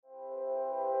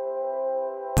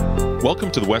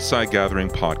Welcome to the Westside Gathering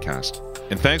podcast,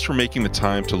 and thanks for making the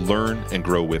time to learn and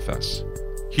grow with us.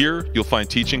 Here, you'll find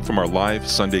teaching from our live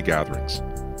Sunday gatherings.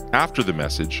 After the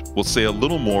message, we'll say a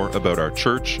little more about our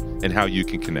church and how you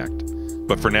can connect.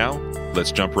 But for now,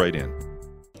 let's jump right in.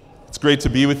 It's great to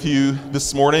be with you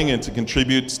this morning and to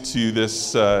contribute to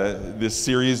this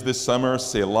series this summer,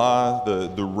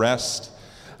 Selah, the rest.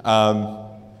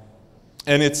 And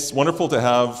it's wonderful to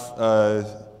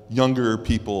have younger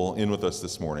people in with us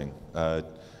this morning.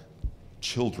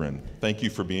 Children, thank you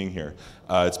for being here.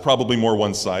 It's probably more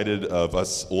one-sided of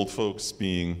us old folks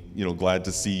being, glad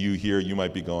to see you here. You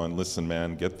might be going, listen,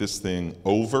 man, get this thing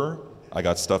over. I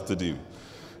got stuff to do.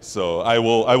 So I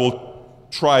will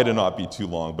try to not be too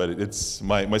long, but it's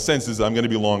my sense is I'm going to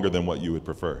be longer than what you would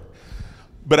prefer.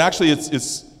 But actually,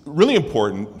 it's really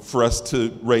important for us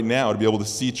to, right now, to be able to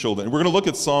see children. We're going to look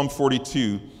at Psalm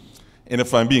 42. And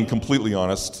if I'm being completely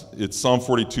honest, it's Psalm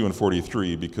 42 and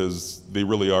 43 because they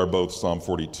really are both Psalm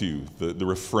 42. The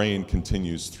refrain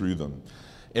continues through them.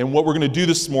 And what we're going to do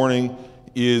this morning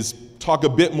is talk a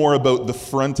bit more about the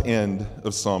front end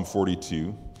of Psalm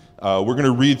 42. We're going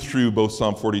to read through both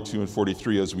Psalm 42 and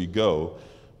 43 as we go,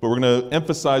 but we're going to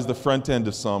emphasize the front end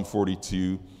of Psalm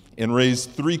 42 and raise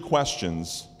three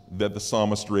questions that the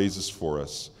psalmist raises for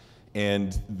us,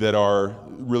 and that are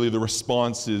really the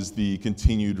response is the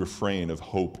continued refrain of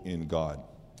hope in God.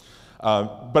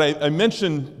 But I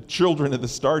mentioned children at the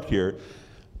start here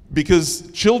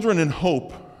because children and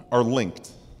hope are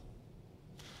linked.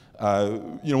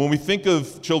 When we think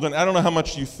of children, I don't know how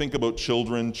much you think about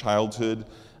children, childhood.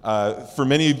 For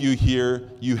many of you here,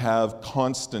 you have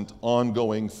constant,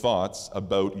 ongoing thoughts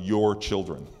about your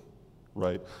children,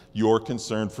 right? You're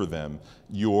concerned for them.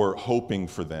 You're hoping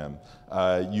for them.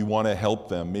 You want to help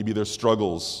them. Maybe there's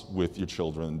struggles with your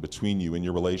children between you and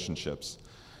your relationships,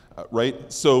 right?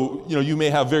 So, you may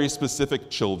have very specific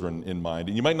children in mind,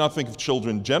 and you might not think of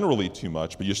children generally too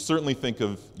much, but you certainly think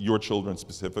of your children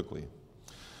specifically.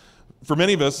 For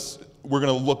many of us, we're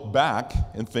going to look back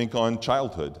and think on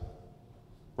childhood,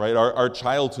 right? Our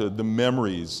childhood, the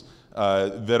memories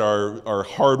that are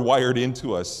hardwired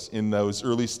into us in those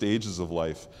early stages of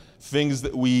life, things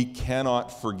that we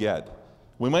cannot forget.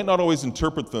 We might not always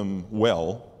interpret them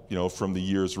well, from the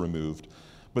years removed,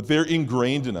 but they're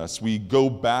ingrained in us. We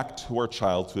go back to our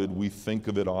childhood. We think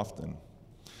of it often.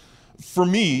 For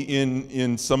me,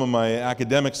 in some of my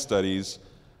academic studies,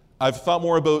 I've thought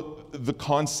more about the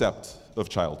concept of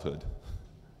childhood.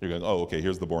 You're going, oh, okay,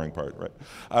 here's the boring part, right?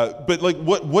 But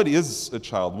what is a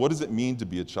child? What does it mean to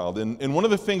be a child? And one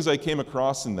of the things I came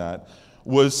across in that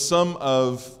was some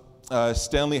of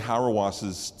Stanley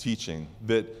Hauerwas's teaching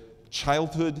that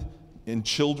childhood and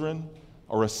children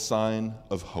are a sign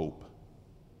of hope.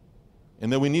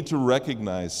 And that we need to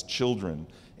recognize children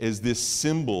as this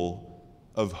symbol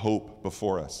of hope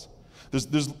before us.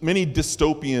 There's many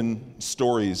dystopian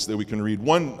stories that we can read.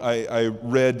 One, I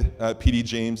read P.D.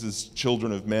 James's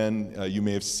Children of Men. You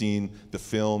may have seen the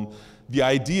film. The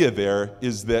idea there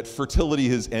is that fertility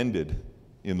has ended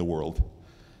in the world.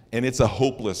 And it's a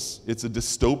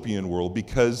dystopian world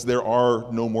because there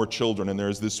are no more children. And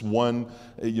there's this one,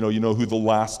 you know who the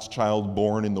last child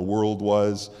born in the world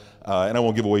was. And I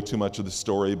won't give away too much of the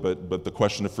story, but the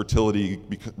question of fertility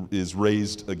is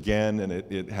raised again, and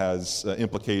it has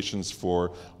implications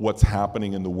for what's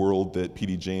happening in the world that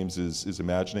P.D. James is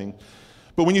imagining.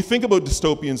 But when you think about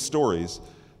dystopian stories,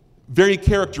 very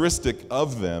characteristic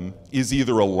of them is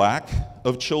either a lack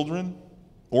of children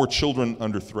or children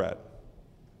under threat.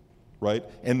 Right?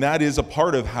 And that is a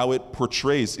part of how it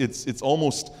portrays. It's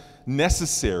almost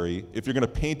necessary, if you're going to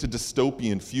paint a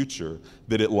dystopian future,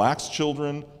 that it lacks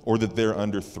children or that they're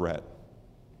under threat.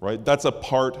 Right? That's a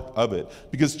part of it.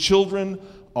 Because children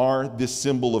are this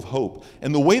symbol of hope.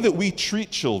 And the way that we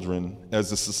treat children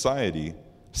as a society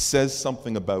says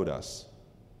something about us.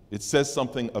 It says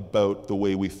something about the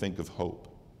way we think of hope.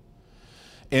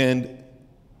 And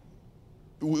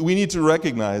we need to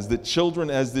recognize that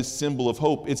children as this symbol of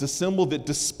hope, it's a symbol that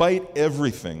despite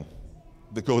everything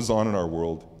that goes on in our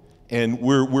world, and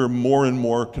we're more and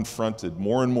more confronted,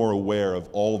 more and more aware of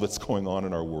all that's going on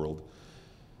in our world,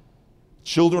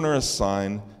 children are a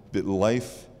sign that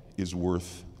life is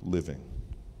worth living.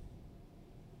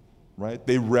 Right?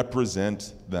 They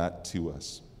represent that to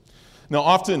us. Now,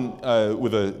 often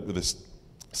with a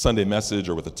Sunday message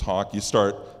or with a talk,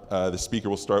 the speaker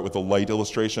will start with a light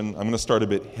illustration. I'm going to start a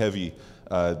bit heavy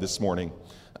this morning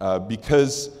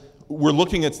because we're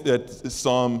looking at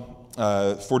Psalm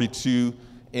 42,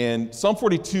 and Psalm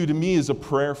 42 to me is a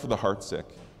prayer for the heartsick.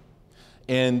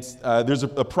 And there's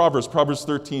a Proverbs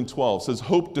 13:12 says,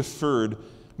 hope deferred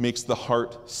makes the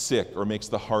heart sick or makes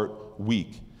the heart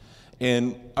weak.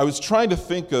 And I was trying to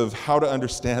think of how to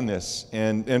understand this,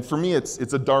 and for me it's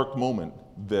a dark moment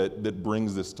that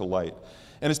brings this to light.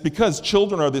 And it's because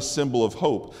children are this symbol of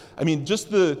hope. I mean,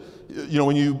 just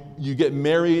when you get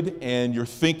married and you're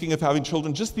thinking of having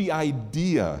children, just the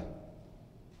idea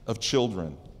of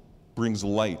children brings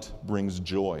light, brings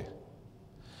joy.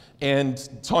 And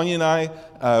Tanya and I,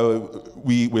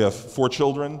 we have 4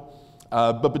 children,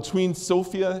 but between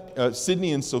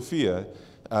Sydney and Sophia,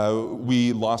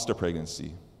 we lost a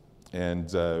pregnancy, and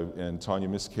Tanya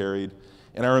miscarried.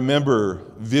 And I remember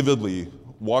vividly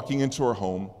walking into our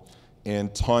home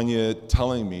and Tanya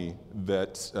telling me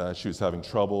that she was having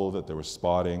trouble, that there was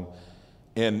spotting,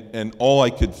 and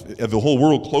the whole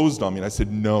world closed on me, and I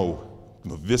said, no,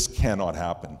 this cannot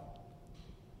happen,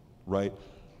 right?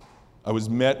 I was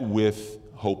met with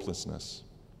hopelessness.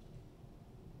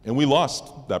 And we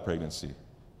lost that pregnancy,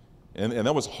 and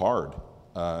that was hard.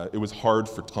 It was hard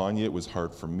for Tanya, it was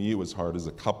hard for me, it was hard as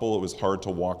a couple, it was hard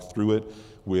to walk through it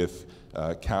with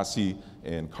Cassie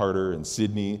and Carter and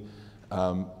Sydney.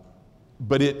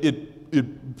 But it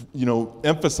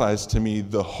emphasized to me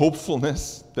the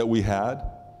hopefulness that we had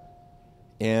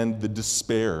and the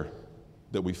despair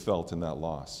that we felt in that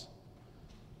loss.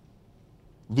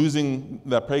 Losing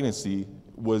that pregnancy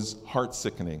was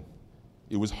heart-sickening.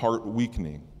 It was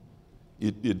heart-weakening.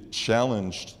 It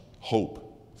challenged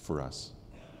hope for us.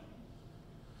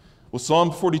 Well,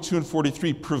 Psalm 42 and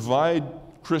 43 provide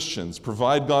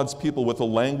God's people with a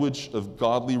language of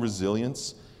godly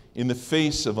resilience in the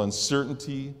face of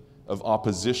uncertainty, of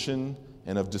opposition,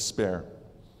 and of despair.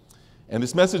 And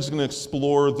this message is going to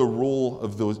explore the role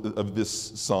of this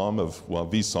psalm,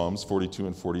 these Psalms 42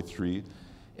 and 43,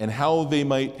 and how they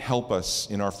might help us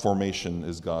in our formation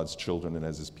as God's children and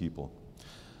as His people.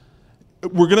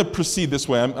 We're going to proceed this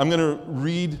way. I'm going to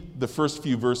read the first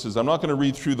few verses. I'm not going to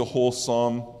read through the whole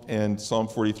psalm and Psalm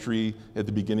 43 at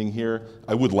the beginning here.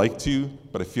 I would like to,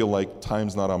 but I feel like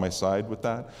time's not on my side with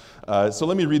that. So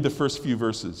let me read the first few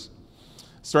verses.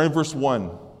 Starting verse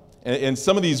 1. And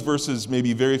some of these verses may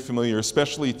be very familiar,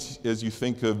 especially as you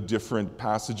think of different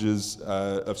passages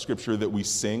of Scripture that we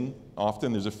sing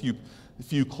often. There's a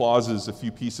few clauses, a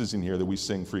few pieces in here that we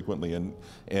sing frequently,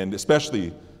 and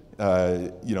especially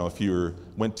if you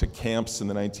went to camps in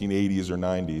the 1980s or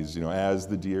 90s, as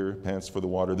the deer pants for the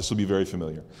water, this will be very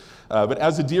familiar. But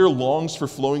as a deer longs for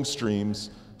flowing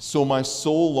streams, so my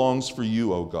soul longs for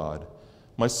you, O God.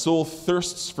 My soul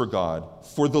thirsts for God,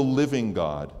 for the living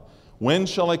God. When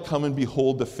shall I come and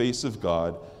behold the face of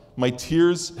God? My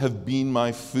tears have been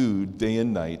my food day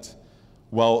and night,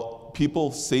 while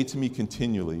people say to me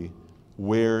continually,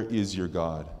 where is your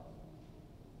God?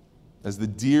 As the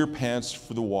deer pants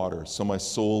for the water, so my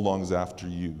soul longs after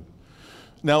you.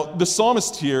 Now, the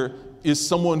psalmist here is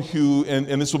someone who,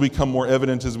 and this will become more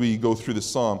evident as we go through the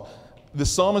psalm, the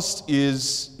psalmist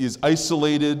is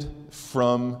isolated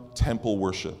from temple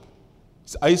worship.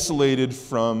 He's isolated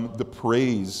from the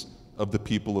praise of the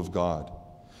people of God.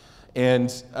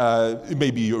 And it may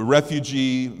be a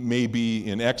refugee, maybe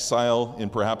in exile,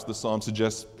 and perhaps the psalm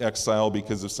suggests exile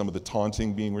because of some of the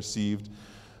taunting being received.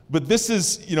 But this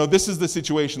is the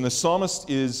situation. The psalmist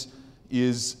is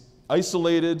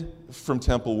isolated from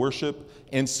temple worship,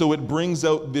 and so it brings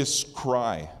out this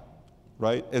cry,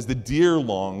 right? As the deer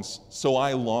longs, so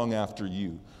I long after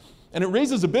you. And it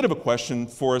raises a bit of a question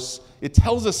for us. It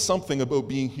tells us something about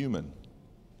being human,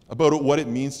 about what it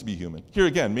means to be human. Here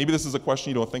again, maybe this is a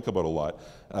question you don't think about a lot.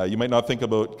 You might not think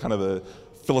about kind of the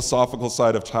philosophical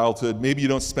side of childhood. Maybe you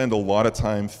don't spend a lot of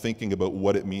time thinking about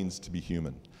what it means to be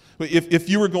human. But if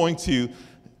you were going to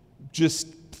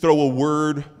just throw a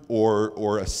word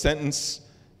or a sentence,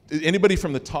 anybody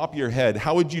from the top of your head,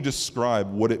 how would you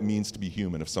describe what it means to be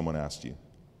human if someone asked you?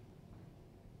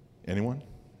 Anyone?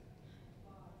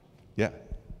 Yeah.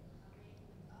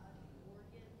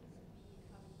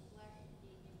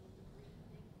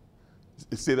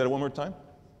 Say that one more time.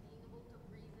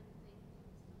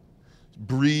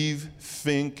 Breathe,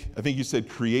 think. I think you said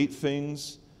create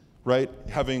things, right?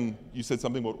 You said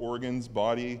something about organs,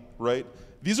 body, right?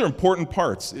 These are important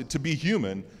parts to be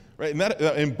human, right? And that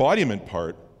embodiment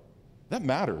part, that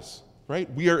matters, right?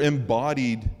 We are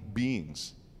embodied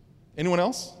beings. Anyone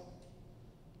else?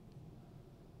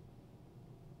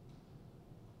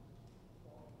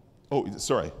 Oh,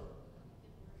 sorry.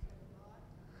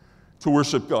 To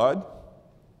worship God.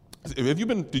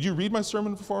 Did you read my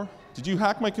sermon before? Did you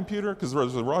hack my computer? Because there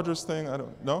was a Rogers thing, I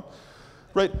don't know.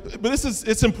 Right, but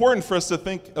it's important for us to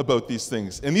think about these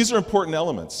things. And these are important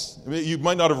elements. I mean, you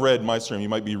might not have read my sermon, you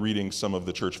might be reading some of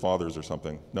the church fathers or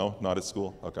something. No, not at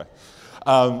school? Okay.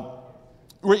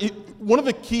 One of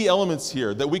the key elements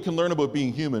here that we can learn about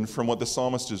being human from what the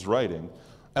psalmist is writing,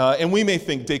 and we may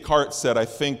think Descartes said, "I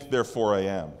think, therefore I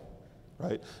am,"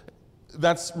 right?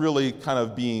 That's really kind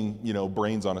of being,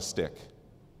 brains on a stick,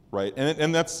 right?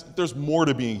 And there's more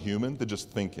to being human than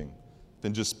just thinking,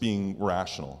 than just being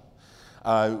rational.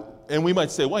 And we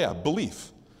might say, well, yeah,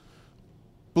 belief.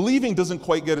 Believing doesn't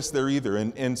quite get us there either,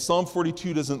 and Psalm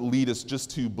 42 doesn't lead us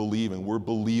just to believing. We're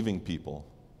believing people,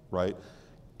 right?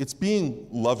 It's being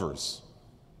lovers,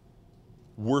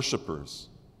 worshipers,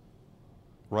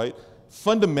 right?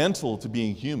 Fundamental to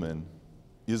being human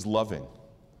is loving.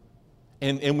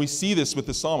 And we see this with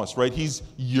the psalmist, right? He's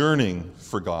yearning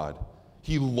for God.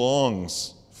 He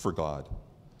longs for God.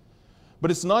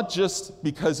 But it's not just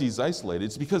because he's isolated.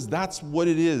 It's because that's what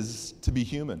it is to be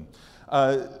human.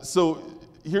 So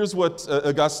here's what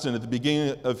Augustine, at the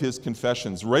beginning of his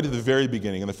Confessions, right at the very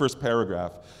beginning, in the first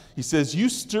paragraph, he says, "You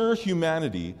stir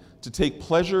humanity to take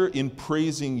pleasure in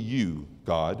praising you,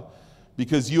 God,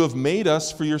 because you have made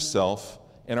us for yourself,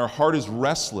 and our heart is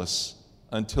restless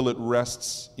until it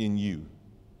rests in you."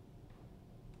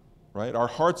 Right? Our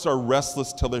hearts are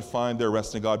restless till they find their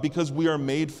rest in God, because we are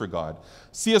made for God.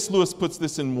 C.S. Lewis puts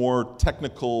this in more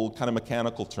technical, kind of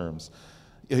mechanical terms.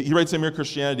 He writes in Mere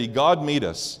Christianity, "God made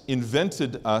us,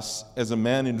 invented us as a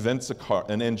man invents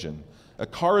an engine. A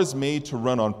car is made to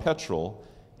run on petrol,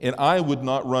 and it would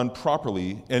not run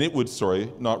properly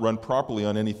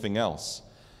on anything else.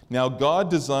 Now God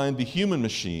designed the human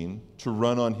machine to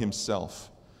run on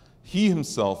himself. He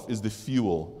himself is the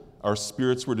fuel our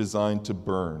spirits were designed to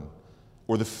burn,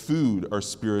 or the food our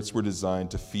spirits were designed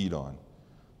to feed on.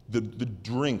 The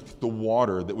drink, the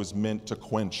water that was meant to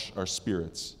quench our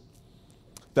spirits.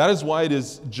 That is why it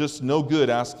is just no good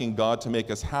asking God to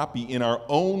make us happy in our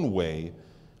own way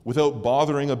without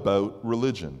bothering about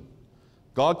religion.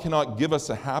 God cannot give us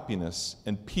a happiness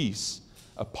and peace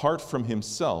apart from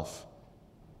himself,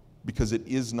 because it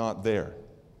is not there."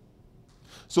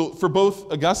 So for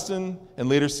both Augustine and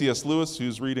later C.S. Lewis,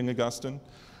 who's reading Augustine,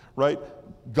 right,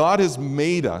 God has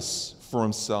made us for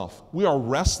himself. We are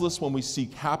restless when we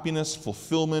seek happiness,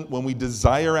 fulfillment, when we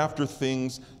desire after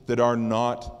things that are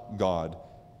not God,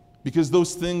 because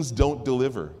those things don't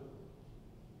deliver.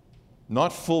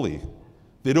 Not fully.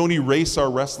 They don't erase our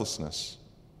restlessness,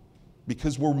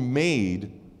 because we're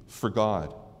made for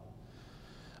God.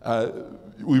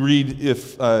 We read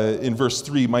in verse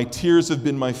 3, "My tears have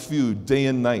been my food day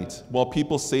and night, while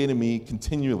people say to me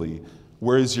continually,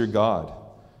 'Where is your God?'"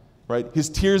 Right? His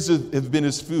tears have been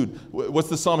his food. What's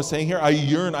the psalmist saying here? I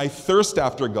yearn, I thirst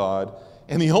after God,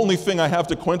 and the only thing I have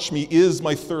to quench me is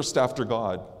my thirst after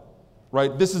God.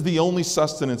 Right? This is the only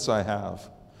sustenance I have.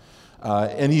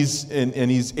 And he's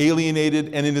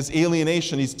alienated, and in his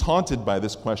alienation, he's taunted by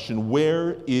this question,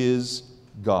 where is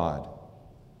God?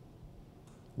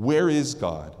 Where is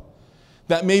God?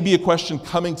 That may be a question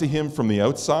coming to him from the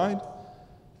outside.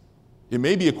 It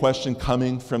may be a question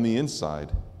coming from the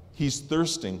inside. He's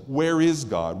thirsting. Where is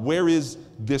God? Where is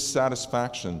this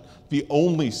satisfaction? The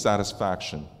only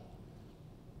satisfaction.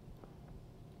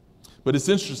 But it's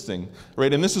interesting,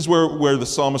 right? And this is where the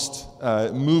psalmist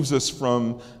moves us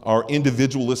from our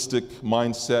individualistic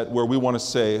mindset, where we want to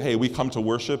say, hey, we come to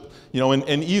worship.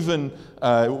 And even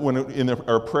when in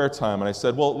our prayer time, and I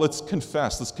said, well, let's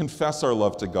confess our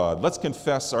love to God. Let's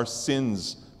confess our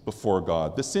sins before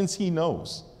God, the sins he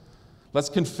knows. Let's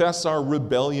confess our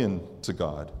rebellion to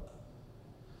God.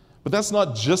 But that's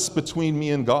not just between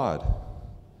me and God,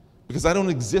 because I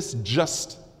don't exist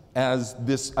just as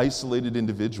this isolated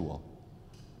individual.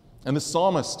 And the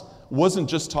psalmist wasn't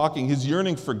just talking, his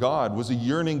yearning for God was a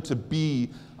yearning to be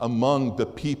among the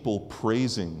people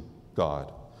praising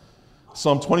God.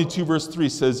 Psalm 22 verse 3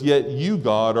 says, "Yet you,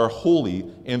 God, are holy,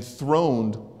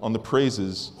 enthroned on the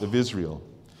praises of Israel."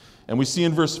 And we see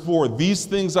in verse 4, "These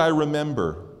things I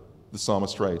remember," the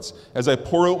psalmist writes, "as I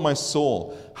pour out my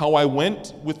soul, how I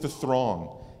went with the throng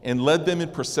and led them in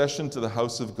procession to the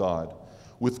house of God,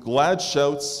 with glad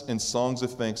shouts and songs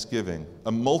of thanksgiving,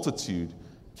 a multitude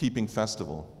keeping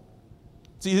festival."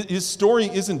 See, his story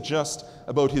isn't just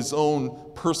about his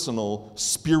own personal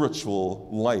spiritual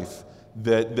life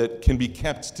that can be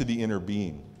kept to the inner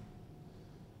being.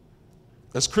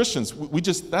 As Christians,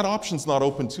 that option's not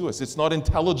open to us. It's not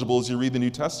intelligible as you read the New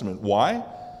Testament. Why?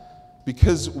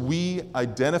 Because we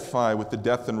identify with the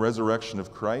death and resurrection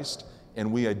of Christ,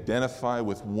 and we identify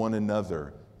with one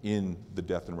another in the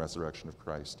death and resurrection of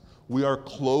Christ. We are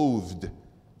clothed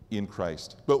in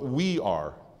Christ, but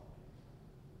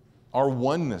our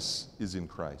oneness is in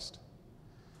Christ.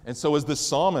 And so as the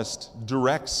psalmist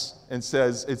directs and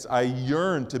says, I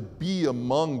yearn to be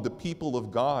among the people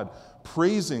of God,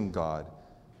 praising God,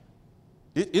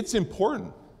 It's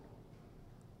important,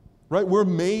 right? We're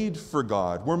made for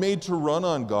God. We're made to run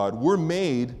on God. We're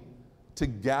made to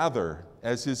gather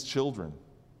as his children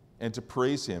and to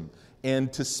praise him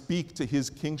and to speak to his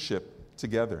kingship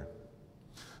together.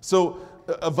 So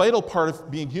a vital part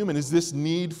of being human is this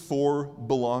need for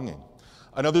belonging.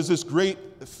 I know there's this great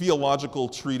theological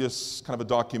treatise, kind of a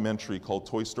documentary called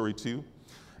Toy Story 2.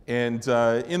 And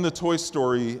in the Toy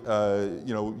Story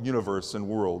universe and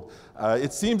world,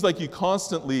 it seems like you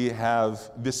constantly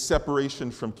have this separation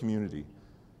from community,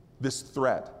 this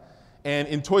threat. And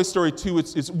in Toy Story 2,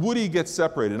 it's Woody gets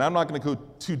separated. And I'm not going to go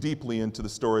too deeply into the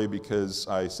story because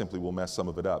I simply will mess some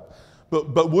of it up.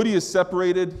 But Woody is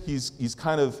separated. He's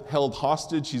kind of held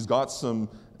hostage. He's got some,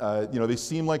 they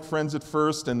seem like friends at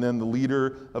first, and then the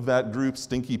leader of that group,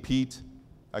 Stinky Pete,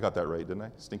 I got that right, didn't I?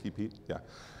 Stinky Pete? Yeah.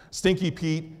 Stinky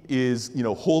Pete is,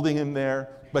 holding him there,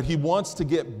 but he wants to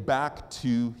get back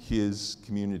to his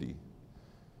community,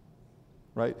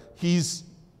 right?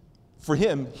 For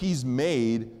him, he's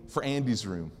made for Andy's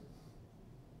room,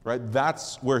 right?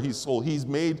 That's where he's sold. He's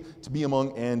made to be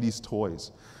among Andy's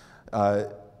toys.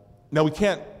 Now, we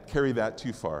can't carry that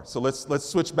too far, so let's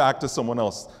switch back to someone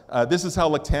else. This is how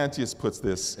Lactantius puts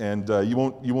this, and you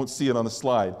won't see it on the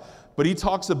slide, but he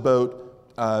talks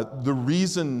about the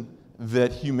reason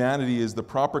that humanity is the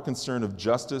proper concern of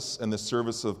justice and the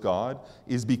service of God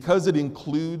is because it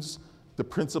includes the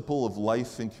principle of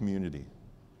life and community.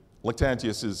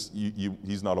 Lactantius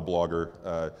he's not a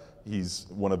blogger. He's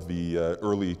one of the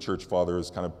early church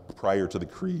fathers, kind of prior to the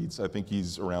creeds. I think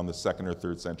he's around the 2nd or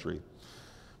 3rd century.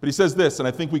 But he says this, and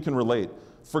I think we can relate.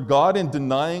 For God, in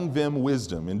denying them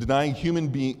wisdom, in denying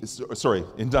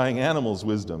animals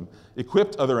wisdom,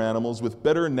 equipped other animals with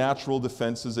better natural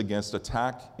defenses against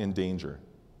attack and danger,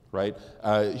 right?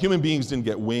 Human beings didn't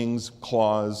get wings,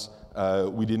 claws.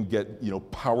 We didn't get,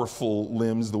 powerful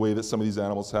limbs the way that some of these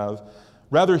animals have.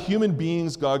 Rather, human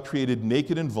beings God created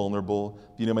naked and vulnerable,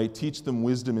 that he might teach them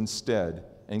wisdom instead,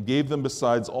 and gave them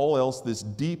besides all else this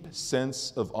deep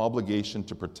sense of obligation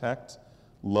to protect,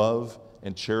 love,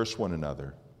 and cherish one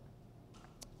another,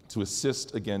 to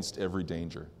assist against every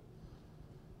danger.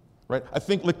 Right? I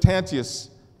think Lactantius,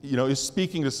 is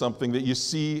speaking to something that you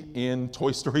see in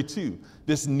Toy Story 2,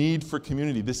 this need for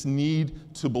community, this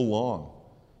need to belong.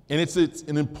 And it's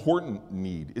an important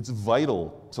need. It's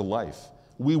vital to life.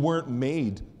 We weren't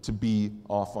made to be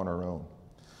off on our own.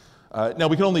 Now,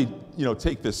 we can only,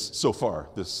 take this so far,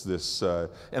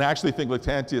 and I actually think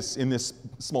Lactantius in this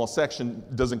small section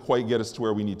doesn't quite get us to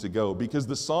where we need to go, because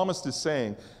the psalmist is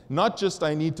saying, not just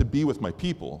I need to be with my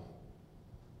people,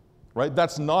 right?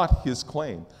 That's not his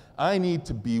claim. I need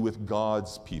to be with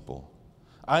God's people.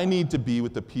 I need to be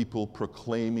with the people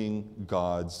proclaiming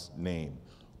God's name,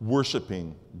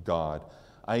 worshiping God.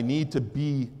 I need to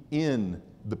be in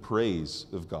the praise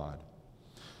of God.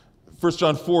 1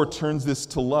 John 4 turns this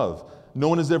to love. No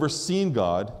one has ever seen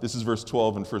God. This is verse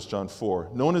 12 in 1 John 4.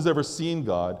 No one has ever seen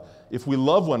God. If we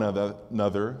love one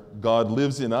another, God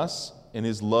lives in us, and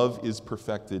his love is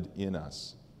perfected in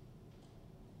us.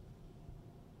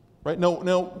 Right?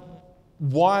 Now,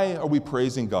 why are we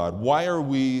praising God? Why are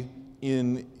we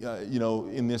in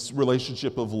this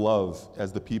relationship of love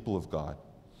as the people of God?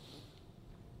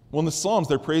 Well, in the Psalms,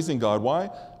 they're praising God. Why?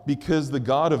 Because the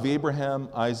God of Abraham,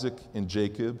 Isaac, and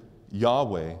Jacob,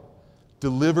 Yahweh,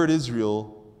 delivered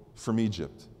Israel from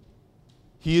Egypt.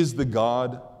 He is the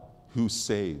God who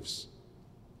saves,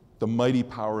 the mighty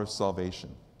power of salvation.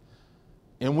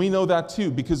 And we know that too,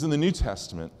 because in the New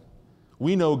Testament,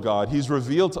 we know God. He's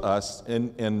revealed to us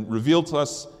and revealed to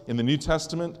us in the New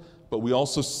Testament, but we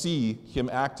also see him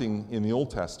acting in the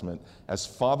Old Testament as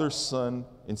Father, Son,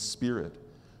 and Spirit,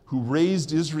 who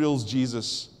raised Israel's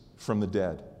Jesus from the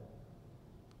dead.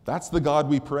 That's the God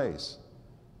we praise.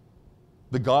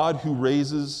 The God who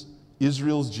raises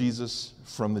Israel's Jesus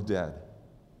from the dead.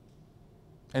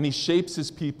 And he shapes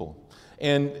his people.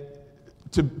 And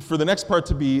for the next part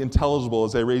to be intelligible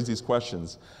as I raise these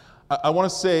questions, I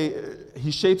want to say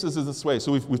he shapes us in this way.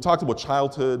 So we've talked about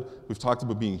childhood, we've talked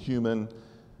about being human.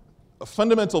 A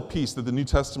fundamental piece that the New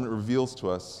Testament reveals to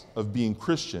us of being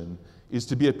Christian is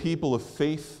to be a people of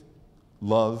faith,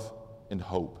 love, and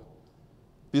hope.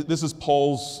 This is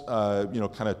Paul's,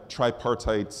 kind of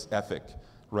tripartite ethic,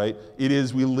 right? It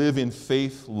is we live in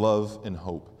faith, love, and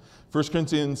hope. 1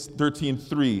 Corinthians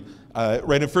 13:3,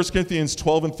 right in 1 Corinthians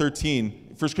 12 and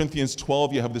 13, 1 Corinthians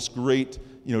 12, you have this great,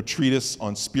 treatise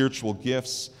on spiritual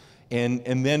gifts,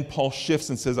 and then Paul shifts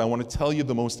and says, I want to tell you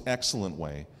the most excellent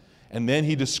way. And then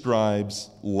he describes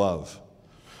love.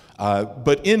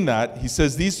 But in that, he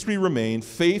says, these three remain,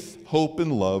 faith, hope,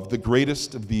 and love. The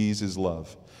greatest of these is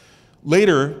love.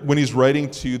 Later, when he's writing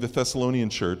to the Thessalonian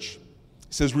church,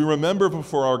 he says, "We remember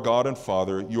before our God and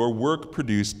Father your work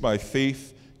produced by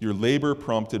faith, your labor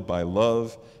prompted by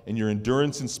love, and your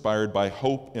endurance inspired by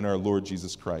hope in our Lord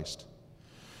Jesus Christ."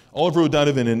 Oliver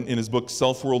O'Donovan, in his book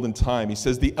Self-World and Time, he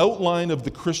says, "The outline of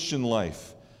the Christian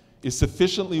life is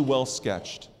sufficiently well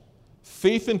sketched.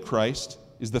 Faith in Christ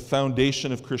is the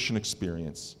foundation of Christian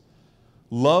experience.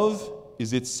 Love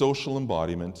is its social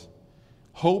embodiment.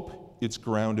 Hope, its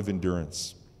ground of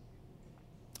endurance.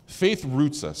 Faith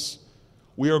roots us.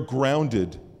 We are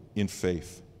grounded in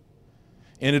faith.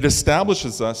 And it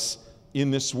establishes us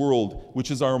in this world,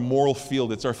 which is our moral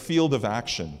field. It's our field of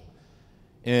action.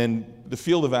 And the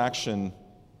field of action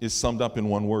is summed up in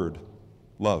one word: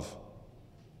 love.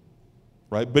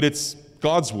 Right? But it's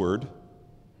God's word,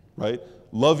 right?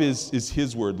 Love is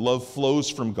His word. Love flows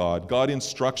from God. God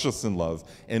instructs us in love,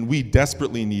 and we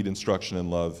desperately need instruction in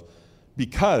love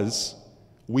because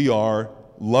we are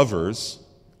lovers.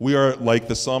 We are, like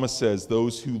the psalmist says,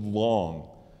 those who long,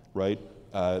 right?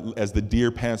 As the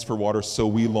deer pants for water, so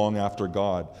we long after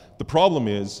God. The problem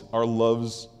is our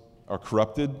loves are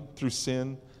corrupted through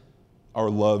sin. Our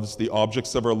loves, the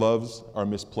objects of our loves, are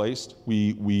misplaced.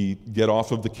 We get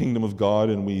off of the kingdom of God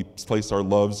and we place our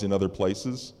loves in other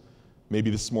places. Maybe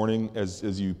this morning,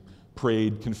 as you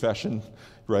prayed confession,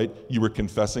 right, you were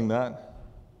confessing that.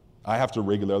 I have to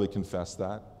regularly confess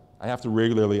that. I have to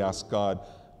regularly ask God,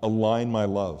 align my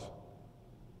love,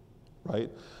 right?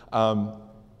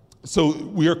 So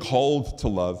we are called to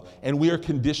love, and we are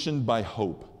conditioned by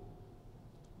hope.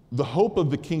 The hope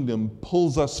of the kingdom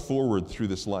pulls us forward through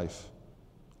this life.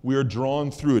 We are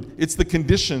drawn through it. It's the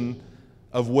condition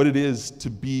of what it is to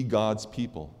be God's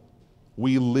people.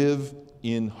 We live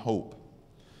in hope.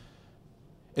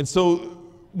 And so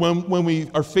when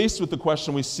we are faced with the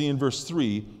question we see in verse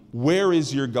 3, where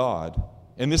is your God?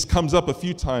 And this comes up a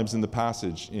few times in the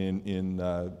passage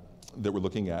that we're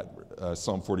looking at,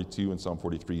 Psalm 42 and Psalm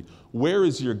 43. Where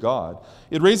is your God?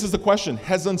 It raises the question,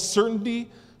 has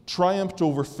uncertainty triumphed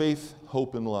over faith,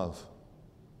 hope, and love?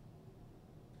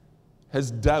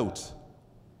 Has doubt,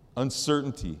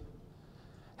 uncertainty,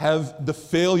 have the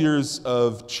failures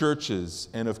of churches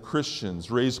and of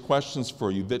Christians raised questions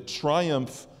for you that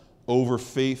triumph over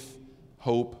faith,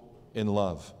 hope, and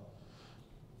love?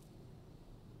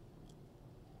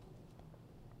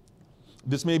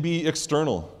 This may be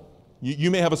external.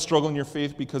 You may have a struggle in your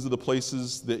faith because of the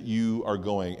places that you are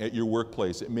going, at your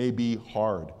workplace. It may be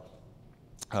hard.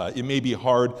 It may be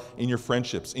hard in your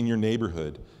friendships, in your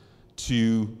neighborhood,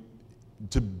 to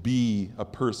be a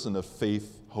person of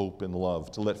faith, hope, and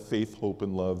love, to let faith, hope,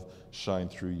 and love shine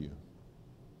through you.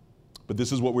 But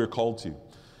this is what we're called to.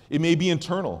 It may be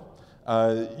internal.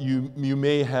 You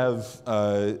may have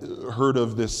heard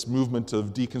of this movement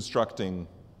of deconstructing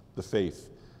the faith,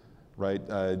 right?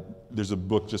 There's a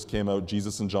book just came out,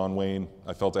 Jesus and John Wayne.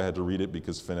 I felt I had to read it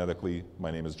because phonetically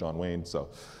my name is John Wayne, so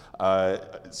I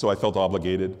felt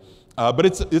obligated. But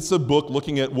it's a book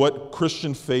looking at what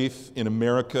Christian faith in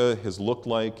America has looked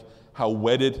like, how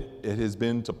wedded it has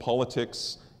been to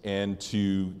politics and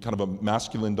to kind of a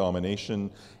masculine domination.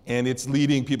 And it's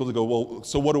leading people to go, well,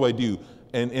 so what do I do?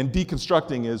 And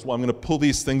deconstructing is, well, I'm going to pull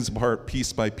these things apart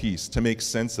piece by piece to make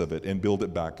sense of it and build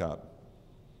it back up.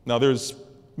 Now, there's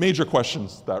major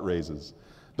questions that raises.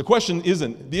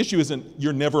 The issue isn't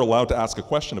you're never allowed to ask a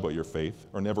question about your faith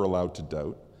or never allowed to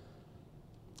doubt.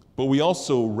 But we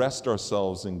also rest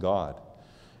ourselves in God.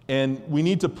 And we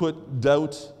need to put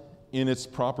doubt in its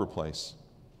proper place.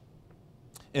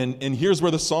 And here's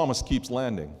where the psalmist keeps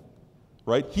landing,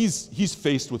 right? He's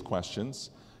faced with questions.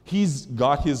 He's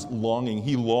got his longing.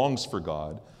 He longs for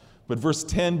God. But verse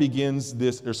 5 begins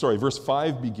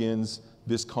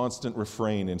this constant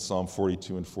refrain in Psalm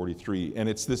 42 and 43. And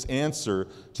it's this answer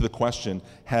to the question,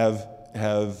 have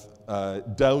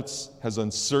doubts, has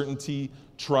uncertainty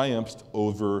triumphed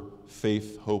over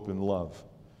faith, hope, and love?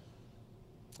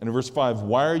 And in verse 5,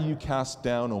 why are you cast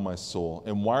down, O my soul,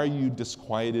 and why are you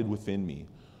disquieted within me?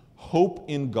 Hope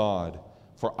in God,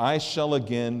 for I shall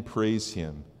again praise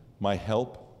him, my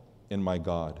help and my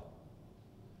God.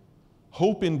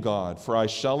 Hope in God, for I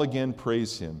shall again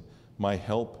praise him, my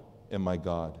help and my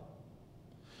God.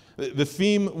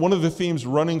 One of the themes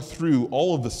running through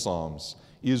all of the Psalms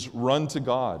is run to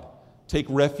God. Take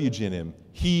refuge in him.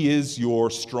 He is your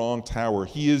strong tower.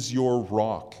 He is your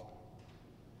rock.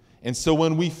 And so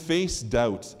when we face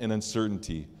doubt and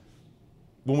uncertainty,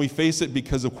 when we face it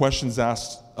because of questions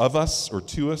asked of us or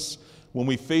to us, when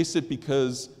we face it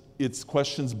because it's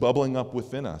questions bubbling up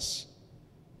within us,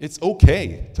 it's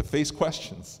okay to face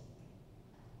questions.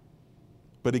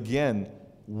 But again,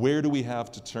 where do we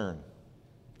have to turn?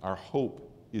 Our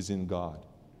hope is in God.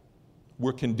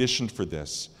 We're conditioned for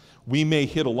this. We may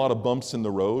hit a lot of bumps in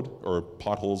the road, or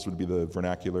potholes would be the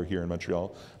vernacular here in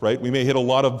Montreal, right? We may hit a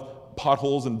lot of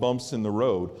potholes and bumps in the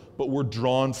road, but we're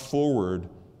drawn forward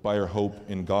by our hope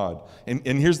in God. And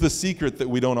here's the secret that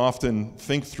we don't often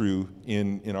think through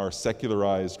in our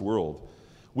secularized world.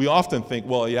 We often think,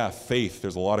 well, yeah, faith,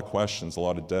 there's a lot of questions, a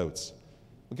lot of doubts.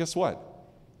 Well, guess what?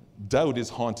 Doubt is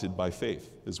haunted by faith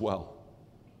as well.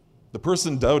 The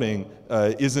person doubting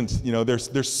isn't,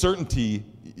 there's certainty.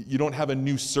 You don't have a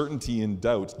new certainty in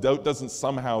doubt. Doubt doesn't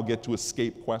somehow get to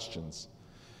escape questions.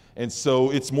 And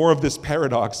so it's more of this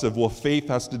paradox of, well, faith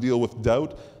has to deal with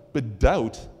doubt, but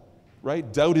doubt,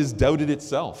 right? Doubt is doubted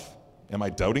itself. Am I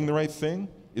doubting the right thing?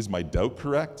 Is my doubt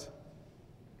correct?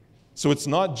 So it's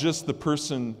not just the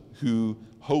person who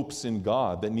hopes in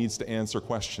God that needs to answer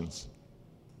questions,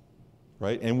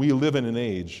 right? And we live in an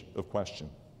age of question.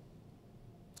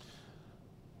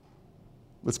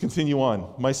 Let's continue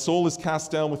on. My soul is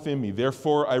cast down within me.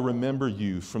 Therefore, I remember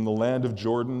you from the land of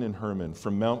Jordan and Hermon,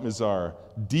 from Mount Mizar.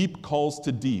 Deep calls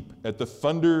to deep at the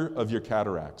thunder of your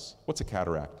cataracts. What's a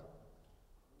cataract?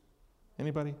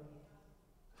 Anybody?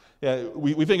 Yeah,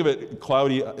 we think of it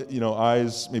cloudy,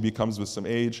 eyes. Maybe it comes with some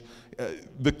age.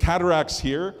 The cataracts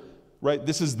here, right?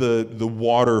 This is the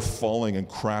water falling and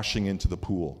crashing into the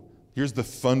pool. Here's the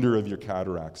thunder of your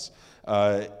cataracts.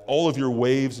 All of your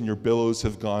waves and your billows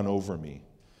have gone over me.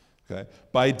 Okay?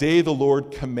 By day the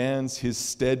Lord commands his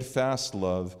steadfast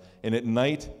love, and at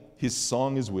night his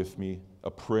song is with me,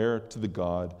 a prayer to the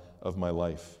God of my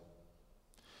life.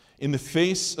 In the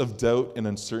face of doubt and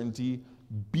uncertainty,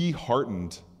 be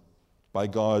heartened by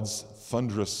God's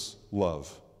thunderous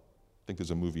love. I think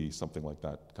there's a movie, something like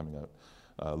that, coming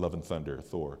out. Love and Thunder,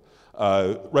 Thor.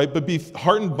 Right? But be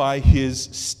heartened by his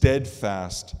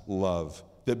steadfast love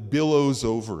that billows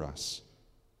over us.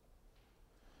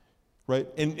 Right?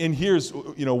 And here's,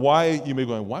 why you may be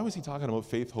going, why was he talking about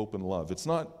faith, hope, and love? It's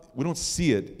not, we don't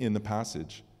see it in the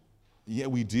passage.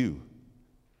 Yet we do.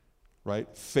 Right?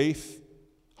 Faith,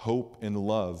 hope, and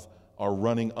love are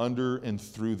running under and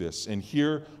through this. And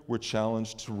here we're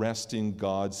challenged to rest in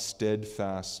God's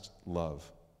steadfast love.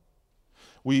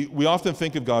 We often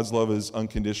think of God's love as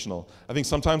unconditional. I think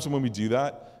sometimes when we do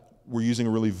that, we're using a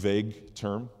really vague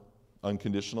term,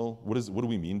 unconditional. What do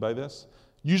we mean by this?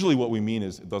 Usually what we mean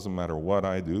is, it doesn't matter what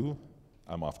I do,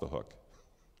 I'm off the hook,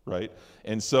 right?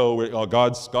 And so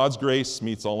God's grace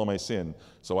meets all of my sin,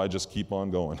 so I just keep on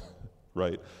going,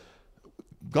 right?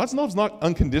 God's love's not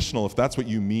unconditional if that's what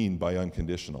you mean by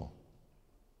unconditional.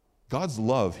 God's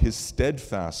love, his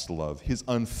steadfast love, his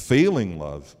unfailing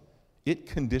love, it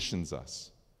conditions us.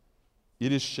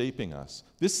 It is shaping us.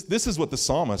 This is what the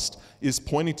psalmist is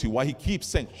pointing to, why he keeps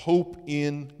saying, hope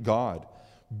in God.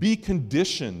 Be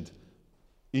conditioned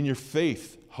in your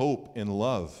faith, hope, and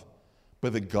love by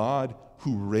the God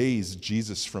who raised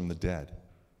Jesus from the dead.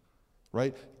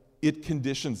 Right? It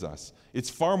conditions us. It's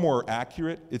far more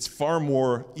accurate, it's far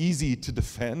more easy to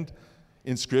defend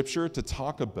in Scripture to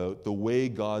talk about the way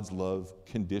God's love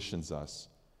conditions us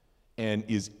and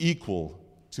is equal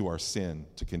to our sin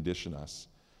to condition us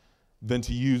than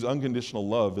to use unconditional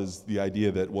love as the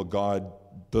idea that, well, God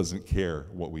doesn't care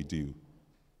what we do.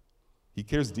 He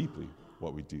cares deeply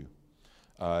what we do.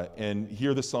 And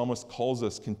here the psalmist calls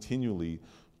us continually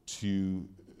to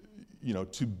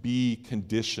be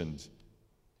conditioned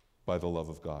by the love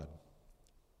of God.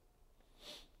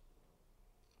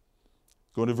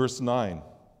 Go to verse 9.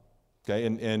 Okay,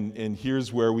 and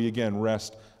here's where we again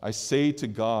rest. I say to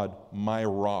God, my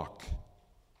rock.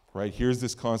 Right? Here's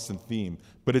this constant theme.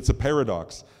 But it's a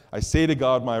paradox. I say to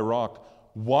God, my rock,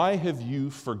 why have you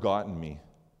forgotten me?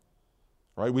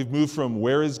 Right? We've moved from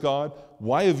where is God?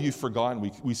 Why have you forgotten?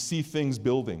 We see things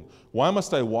building. Why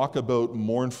must I walk about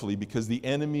mournfully because the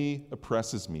enemy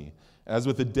oppresses me? As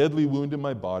with a deadly wound in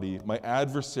my body, my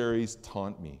adversaries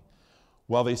taunt me,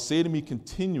 while they say to me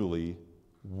continually,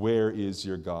 where is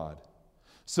your God?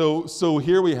 So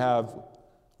here we have,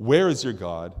 where is your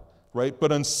God? Right?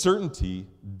 But uncertainty,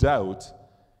 doubt,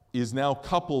 is now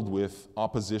coupled with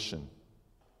opposition,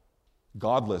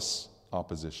 godless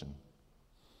opposition.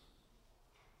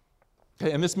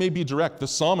 Okay, and this may be direct. If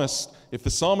the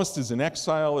psalmist is in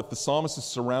exile, if the psalmist is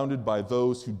surrounded by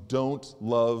those who don't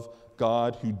love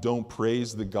God, who don't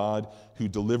praise the God who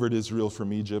delivered Israel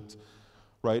from Egypt,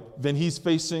 right, then he's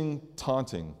facing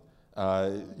taunting.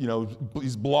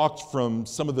 He's blocked from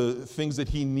some of the things that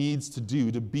he needs to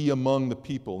do to be among the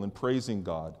people and praising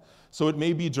God. So it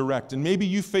may be direct, and maybe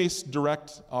you face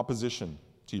direct opposition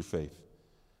to your faith,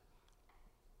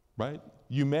 right?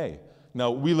 You may.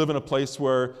 Now, we live in a place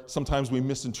where sometimes we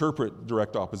misinterpret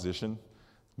direct opposition.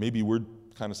 Maybe we're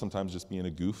kind of sometimes just being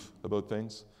a goof about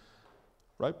things,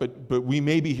 right? But we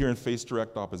may be here and face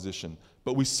direct opposition,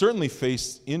 but we certainly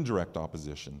face indirect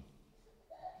opposition,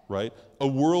 right? A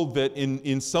world that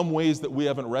in some ways that we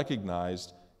haven't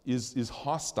recognized is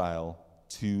hostile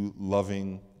to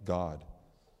loving God,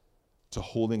 to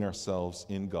holding ourselves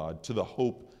in God, to the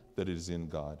hope that is in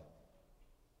God.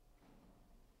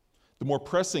 The more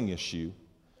pressing issue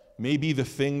may be the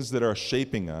things that are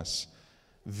shaping us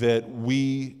that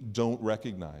we don't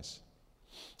recognize.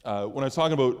 When I'm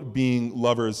talking about being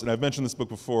lovers, and I've mentioned this book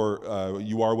before,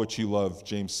 You Are What You Love,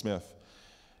 James Smith,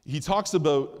 he talks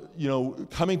about,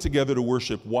 coming together to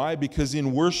worship. Why? Because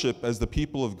in worship, as the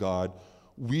people of God,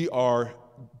 we are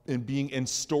being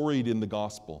enstoried in the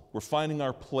gospel. We're finding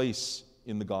our place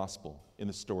in the gospel, in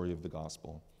the story of the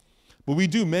gospel. But we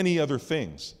do many other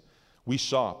things. We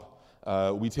shop.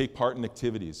 We take part in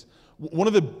activities. One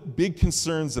of the big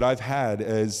concerns that I've had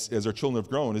as our children have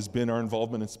grown has been our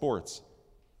involvement in sports,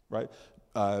 right?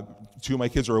 Two of my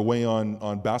kids are away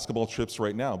on basketball trips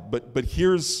right now. But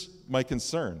here's my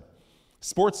concern.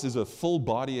 Sports is a full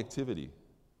body activity.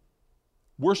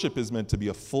 Worship is meant to be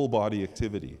a full body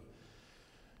activity.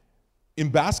 In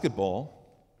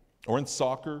basketball, or in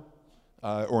soccer,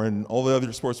 or in all the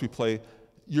other sports we play,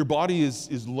 your body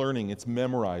is learning, it's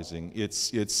memorizing.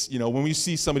 It's when we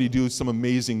see somebody do some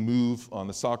amazing move on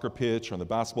the soccer pitch, or on the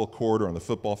basketball court, or on the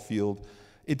football field,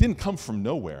 it didn't come from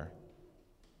nowhere.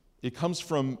 It comes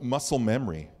from muscle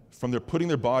memory, from their putting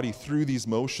their body through these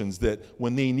motions that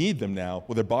when they need them now,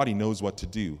 their body knows what to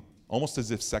do, almost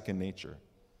as if second nature.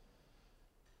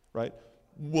 Right?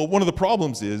 Well, one of the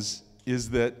problems is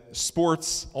that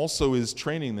sports also is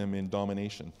training them in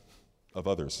domination of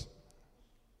others.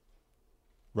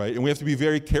 Right? And we have to be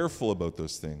very careful about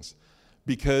those things.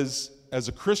 Because as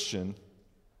a Christian,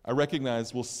 I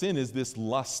recognize, sin is this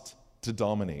lust to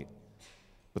dominate.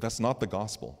 But that's not the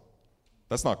gospel.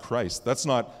 That's not Christ. That's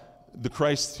not the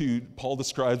Christ who Paul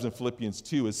describes in Philippians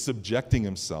 2 as subjecting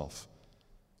himself,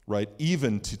 right?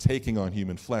 Even to taking on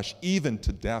human flesh, even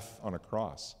to death on a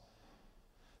cross.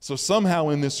 So somehow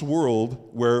in this world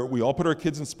where we all put our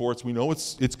kids in sports, we know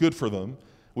it's good for them.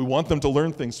 We want them to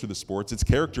learn things through the sports. It's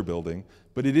character building.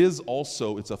 But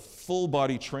it's a full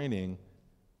body training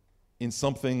in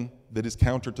something that is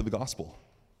counter to the gospel,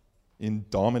 in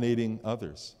dominating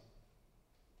others.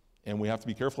 And we have to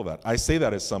be careful of that. I say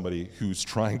that as somebody who's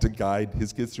trying to guide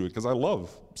his kids through it because I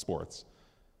love sports,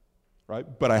 right?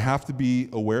 But I have to be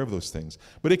aware of those things.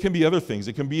 But it can be other things.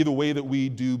 It can be the way that we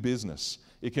do business.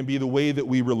 It can be the way that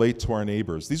we relate to our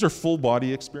neighbors. These are full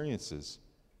body experiences,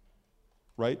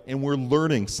 right? And we're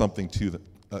learning something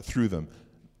through them.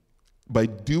 By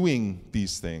doing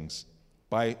these things,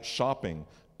 by shopping,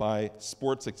 by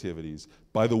sports activities,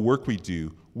 by the work we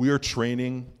do, we are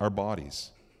training our bodies.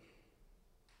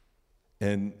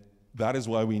 And that is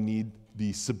why we need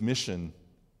the submission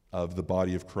of the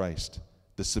body of Christ,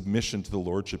 the submission to the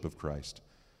lordship of Christ.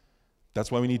 That's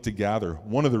why we need to gather.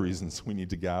 One of the reasons we need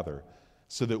to gather,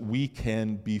 so that we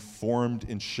can be formed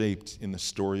and shaped in the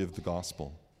story of the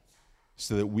gospel,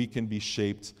 so that we can be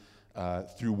shaped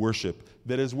through worship.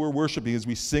 That as we're worshiping, as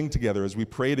we sing together, as we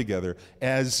pray together,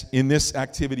 as in this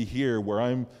activity here where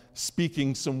I'm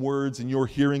speaking some words and you're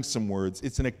hearing some words,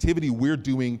 it's an activity we're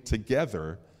doing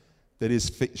together that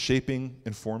is shaping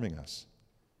and forming us.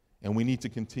 And we need to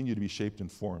continue to be shaped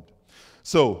and formed.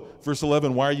 So, verse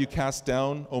 11, why are you cast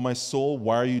down, O my soul?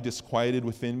 Why are you disquieted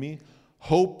within me?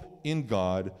 Hope in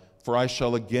God, for I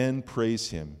shall again praise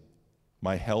him,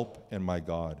 my help and my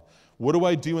God. What do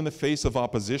I do in the face of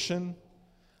opposition?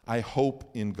 I hope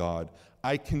in God.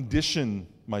 I condition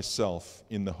myself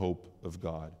in the hope of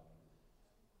God.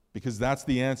 Because that's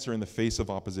the answer in the face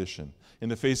of opposition. In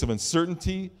the face of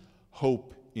uncertainty,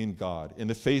 hope in God. In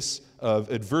the face of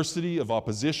adversity, of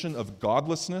opposition, of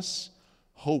godlessness,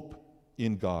 hope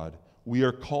in God. We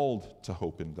are called to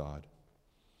hope in God.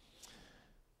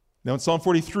 Now in Psalm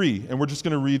 43, and we're just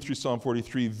going to read through Psalm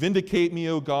 43, vindicate me,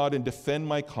 O God, and defend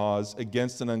my cause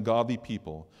against an ungodly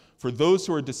people. For those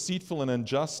who are deceitful and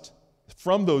unjust,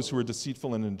 from those who are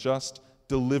deceitful and unjust,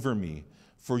 deliver me.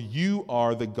 For you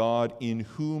are the God in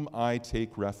whom I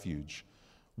take refuge.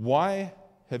 Why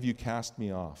have you cast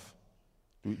me off?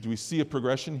 Do we see a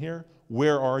progression here?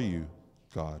 Where are you,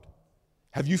 God?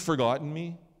 Have you forgotten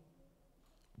me?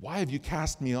 Why have you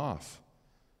cast me off?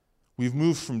 We've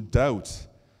moved from doubt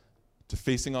to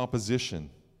facing opposition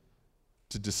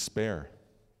to despair.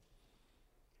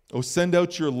 Oh, send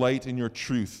out your light and your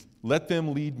truth. Let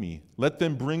them lead me. Let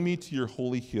them bring me to your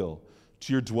holy hill,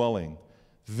 to your dwelling.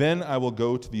 Then I will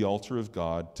go to the altar of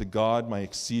God, to God my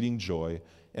exceeding joy,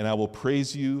 and I will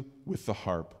praise you with the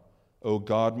harp, O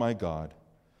God, my God.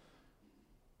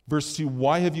 Verse 2,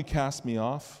 why have you cast me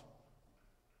off?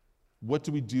 What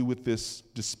do we do with this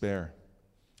despair?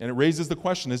 And it raises the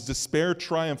question, has despair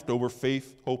triumphed over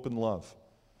faith, hope, and love?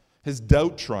 Has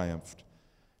doubt triumphed?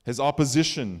 Has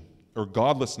opposition or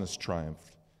godlessness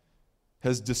triumphed?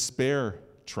 Has despair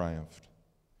triumphed?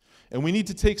 And we need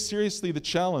to take seriously the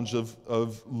challenge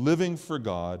of living for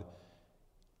God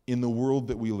in the world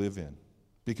that we live in.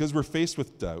 Because we're faced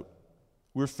with doubt,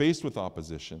 we're faced with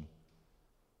opposition,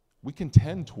 we can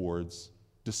tend towards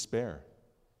despair.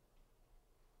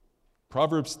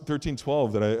 Proverbs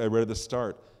 13:12 that I read at the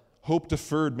start, hope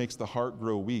deferred makes the heart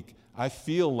grow weak. I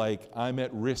feel like I'm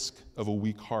at risk of a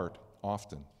weak heart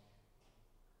often.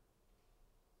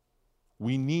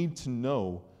 We need to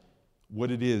know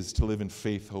what it is to live in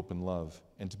faith, hope, and love,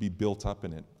 and to be built up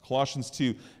in it. Colossians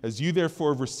 2, as you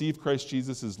therefore have received Christ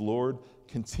Jesus as Lord,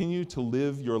 continue to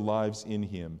live your lives in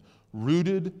him,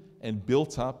 rooted and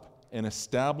built up and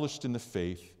established in the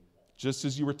faith, just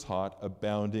as you were taught,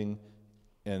 abounding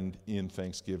and in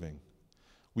thanksgiving.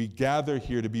 We gather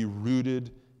here to be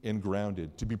rooted and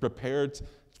grounded, to be prepared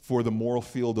for the moral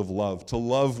field of love, to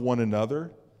love one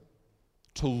another,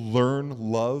 to learn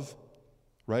love,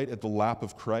 right, at the lap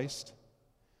of Christ,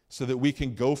 so that we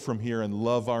can go from here and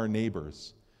love our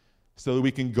neighbors, so that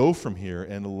we can go from here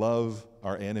and love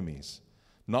our enemies.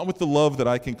 Not with the love that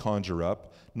I can conjure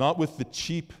up, not with the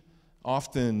cheap,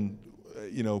 often,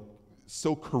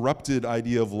 so corrupted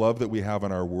idea of love that we have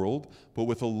in our world, but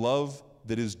with a love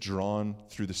that is drawn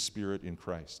through the Spirit in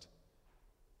Christ.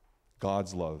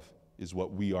 God's love is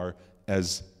what we are,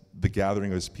 as the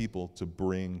gathering of his people, to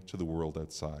bring to the world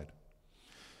outside.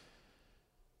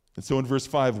 And so in verse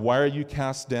 5, why are you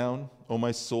cast down, O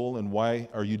my soul, and why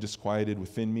are you disquieted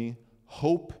within me?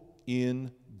 Hope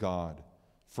in God,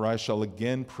 for I shall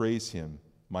again praise him,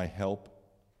 my help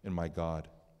and my God.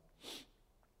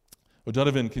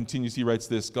 O'Donovan continues, he writes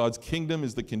this, God's kingdom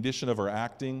is the condition of our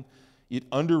acting. It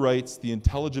underwrites the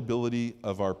intelligibility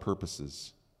of our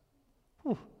purposes.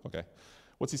 Whew, okay.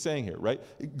 What's he saying here, right?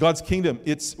 God's kingdom,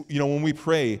 it's, when we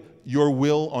pray, your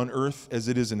will on earth as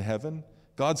it is in heaven,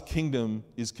 God's kingdom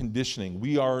is conditioning.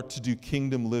 We are to do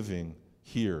kingdom living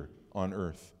here on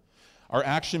earth. Our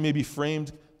action may be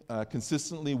framed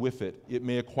consistently with it. It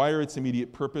may acquire its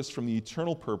immediate purpose from the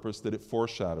eternal purpose that it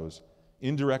foreshadows,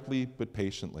 indirectly but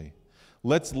patiently.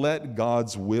 Let's let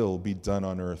God's will be done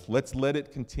on earth. Let's let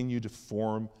it continue to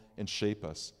form and shape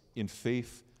us in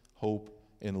faith, hope,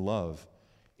 and love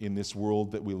in this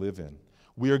world that we live in.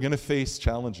 We are going to face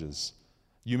challenges.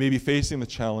 You may be facing the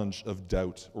challenge of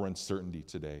doubt or uncertainty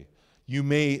today. You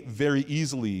may very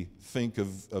easily think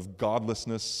of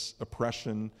godlessness,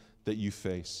 oppression that you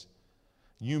face.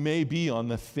 You may be on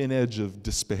the thin edge of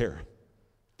despair.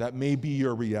 That may be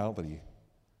your reality.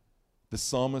 The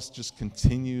psalmist just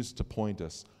continues to point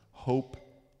us, hope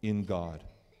in God.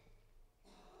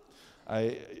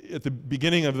 At the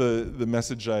beginning of the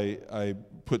message, I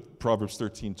put Proverbs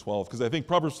 13:12, because I think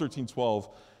Proverbs 13:12,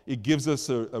 it gives us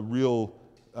a real,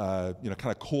 kind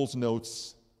of Cole's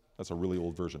Notes, that's a really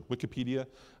old version, Wikipedia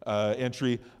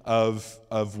entry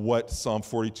of what Psalm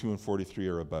 42 and 43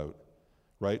 are about,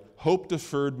 right? Hope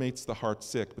deferred makes the heart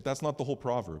sick, but that's not the whole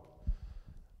proverb.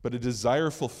 But a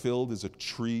desire fulfilled is a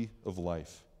tree of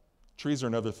life. Trees are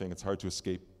another thing it's hard to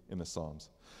escape in the Psalms.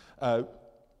 I'm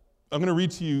going to read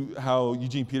to you how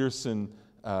Eugene Peterson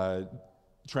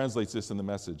translates this in the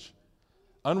Message.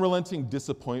 Unrelenting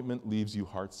disappointment leaves you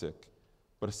heartsick,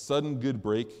 but a sudden good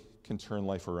break can turn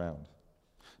life around.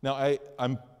 Now,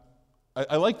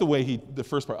 I like the way the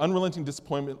first part, unrelenting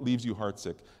disappointment leaves you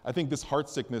heartsick. I think this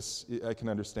heartsickness I can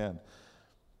understand.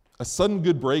 A sudden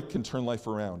good break can turn life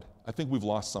around. I think we've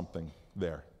lost something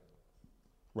there,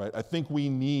 right? I think we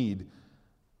need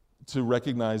to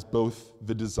recognize both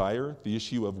the desire, the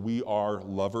issue of we are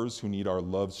lovers who need our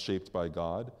loves shaped by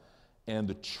God, and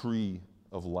the tree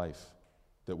of life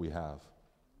that we have.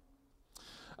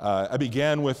 I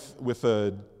began with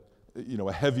a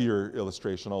heavier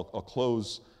illustration. I'll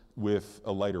close with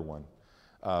a lighter one,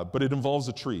 but it involves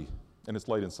a tree, and it's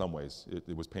light in some ways.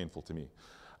 It was painful to me.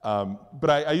 But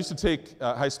I used to take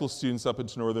high school students up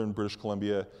into northern British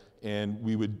Columbia, and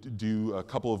we would do a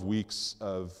couple of weeks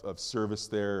of service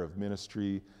there, of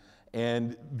ministry.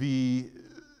 And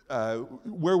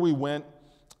where we went,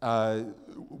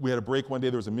 we had a break one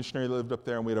day. There was a missionary that lived up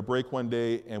there, and we had a break one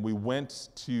day, and we went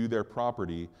to their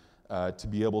property to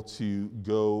be able to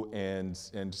go and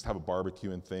just have a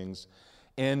barbecue and things.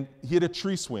 And he had a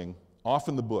tree swing off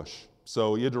in the bush.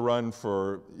 So he had to run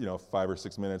for 5 or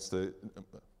 6 minutes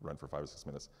run for 5 or 6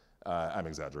 minutes. I'm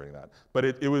exaggerating that. But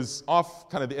it was off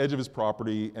kind of the edge of his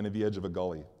property and at the edge of a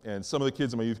gully. And some of the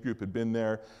kids in my youth group had been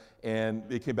there, and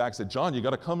they came back and said, John, you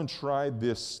got to come and try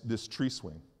this tree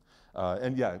swing.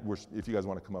 And yeah, if you guys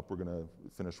want to come up, we're going to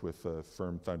finish with a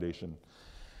firm foundation.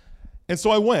 And so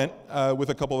I went with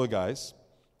a couple of the guys,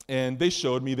 and they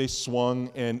showed me, they swung,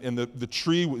 and the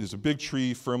tree was a big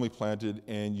tree firmly planted,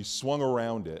 and you swung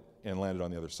around it and landed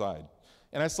on the other side.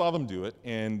 And I saw them do it,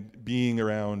 and being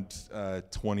around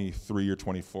 23 or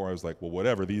 24, I was like, well,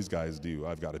 whatever these guys do,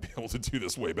 I've got to be able to do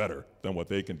this way better than what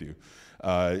they can do.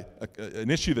 An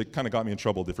issue that kind of got me in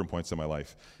trouble at different points in my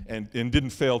life, and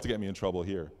didn't fail to get me in trouble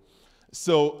here.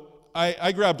 So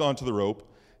I grabbed onto the rope,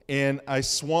 and I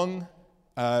swung,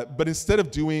 but instead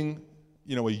of doing,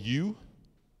 a U,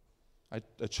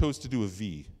 I chose to do a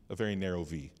V, a very narrow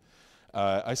V.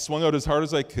 I swung out as hard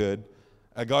as I could.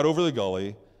 I got over the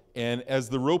gully, and as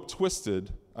the rope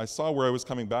twisted, I saw where I was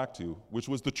coming back to, which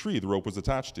was the tree the rope was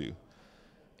attached to.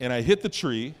 And I hit the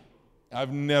tree.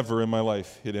 I've never in my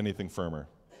life hit anything firmer.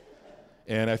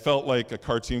 And I felt like a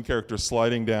cartoon character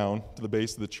sliding down to the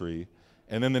base of the tree.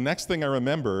 And then the next thing I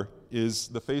remember is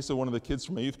the face of one of the kids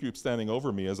from my youth group standing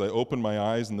over me as I opened my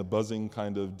eyes and the buzzing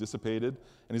kind of dissipated.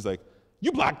 And he's like,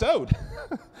 you blacked out.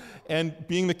 And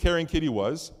being the caring kid he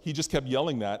was, he just kept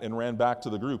yelling that and ran back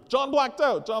to the group. John blacked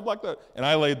out, John blacked out. And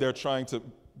I laid there trying to,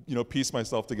 piece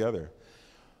myself together.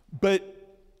 But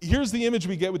here's the image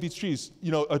we get with these trees,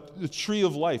 a tree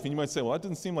of life. And you might say, well, that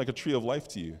didn't seem like a tree of life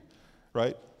to you,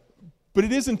 right? But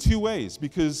it is in two ways,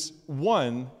 because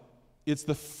one, it's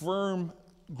the firm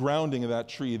grounding of that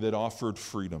tree that offered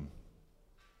freedom,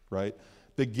 right?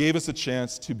 That gave us a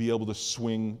chance to be able to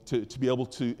swing, to be able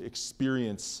to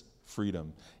experience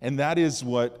freedom. And that is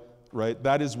what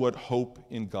hope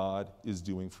in God is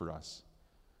doing for us.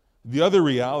 The other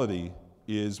reality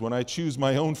is when I choose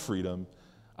my own freedom,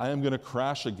 I am going to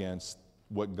crash against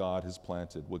what God has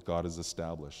planted, what God has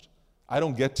established. I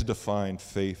don't get to define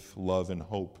faith, love, and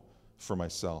hope for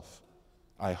myself.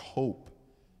 I hope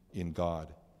in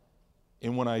God.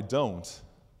 And when I don't,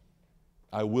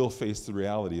 I will face the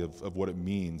reality of what it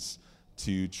means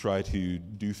to try to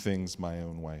do things my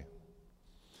own way.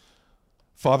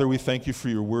 Father, we thank you for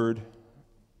your word.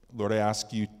 Lord, I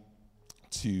ask you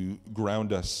to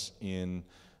ground us in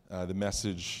the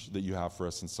message that you have for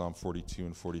us in Psalm 42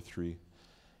 and 43.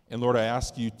 And Lord, I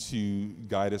ask you to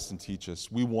guide us and teach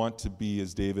us. We want to be,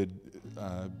 as David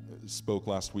spoke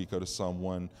last week out of Psalm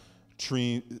 1,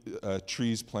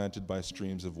 trees planted by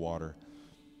streams of water.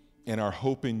 And our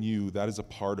hope in you, that is a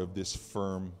part of this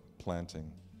firm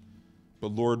planting.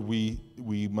 But Lord, we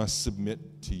must submit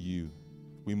to you.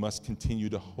 We must continue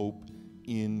to hope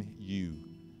in you,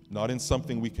 not in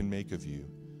something we can make of you,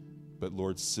 but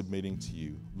Lord, submitting to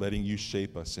you, letting you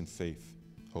shape us in faith,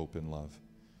 hope, and love.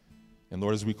 And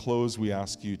Lord, as we close, we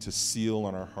ask you to seal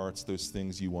on our hearts those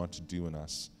things you want to do in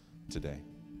us today.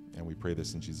 And we pray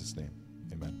this in Jesus' name.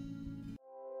 Amen.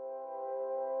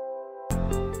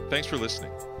 Thanks for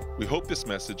listening. We hope this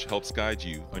message helps guide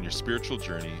you on your spiritual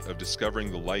journey of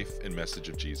discovering the life and message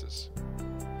of Jesus.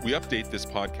 We update this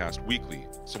podcast weekly,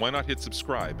 so why not hit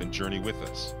subscribe and journey with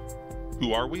us?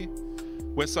 Who are we?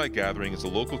 Westside Gathering is a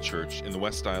local church in the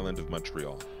West Island of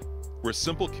Montreal. We're a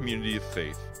simple community of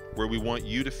faith where we want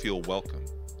you to feel welcome,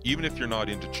 even if you're not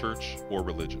into church or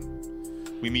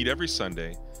religion. We meet every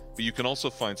Sunday, but you can also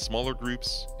find smaller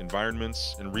groups,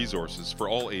 environments, and resources for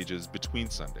all ages between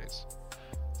Sundays.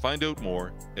 Find out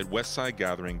more at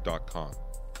westsidegathering.com.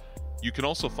 You can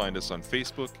also find us on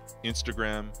Facebook,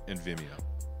 Instagram, and Vimeo.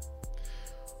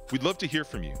 We'd love to hear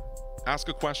from you. Ask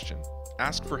a question,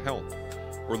 ask for help,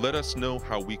 or let us know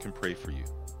how we can pray for you.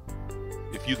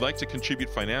 If you'd like to contribute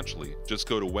financially, just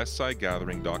go to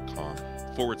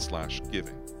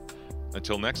westsidegathering.com/giving.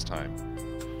 Until next time,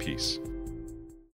 peace.